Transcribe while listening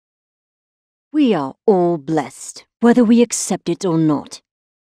We are all blessed, whether we accept it or not.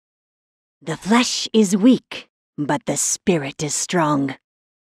 The flesh is weak, but the spirit is strong.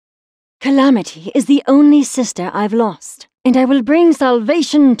 Calamity is the only sister I've lost, and I will bring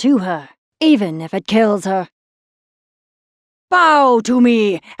salvation to her, even if it kills her. Bow to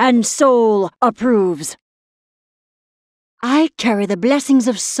me, and Soul approves. I carry the blessings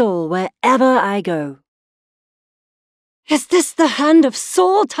of Soul wherever I go. Is this the hand of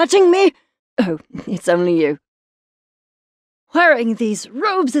Soul touching me? Oh, it's only you. Wearing these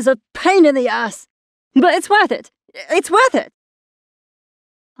robes is a pain in the ass, but it's worth it. It's worth it.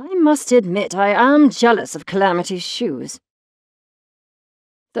 I must admit I am jealous of Calamity's shoes.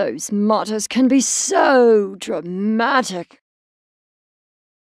 Those martyrs can be so dramatic.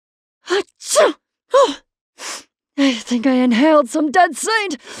 Achoo! Oh, I think I inhaled some dead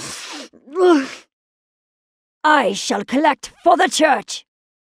saint. Ugh. I shall collect for the church.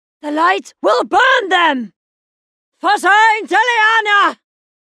 The light will burn them! For Saint Eliana!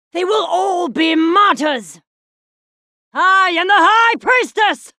 They will all be martyrs! I am the High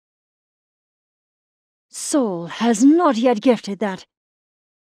Priestess! Soul has not yet gifted that.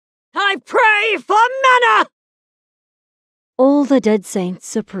 I pray for mana! All the dead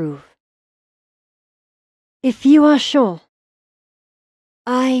saints approve. If you are sure,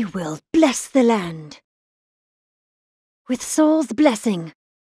 I will bless the land. With Soul's blessing,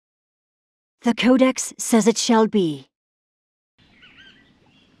 the Codex says it shall be.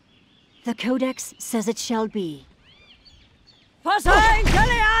 The Codex says it shall be. For Saint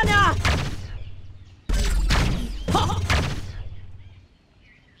Eliana!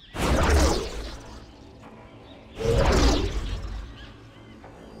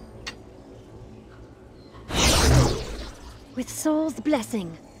 With Soul's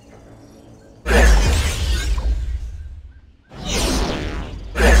blessing.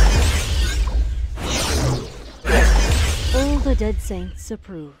 All the dead saints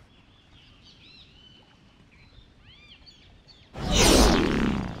approve.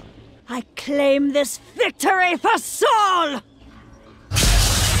 I claim this victory for Soul!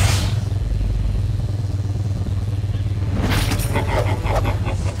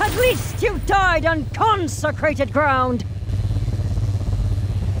 At least you died on consecrated ground!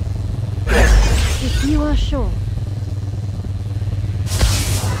 If you are sure.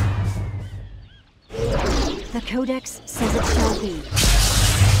 The Codex says it shall be.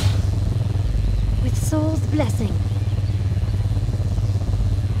 With Soul's blessing.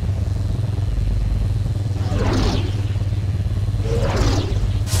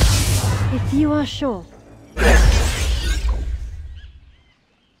 If you are sure.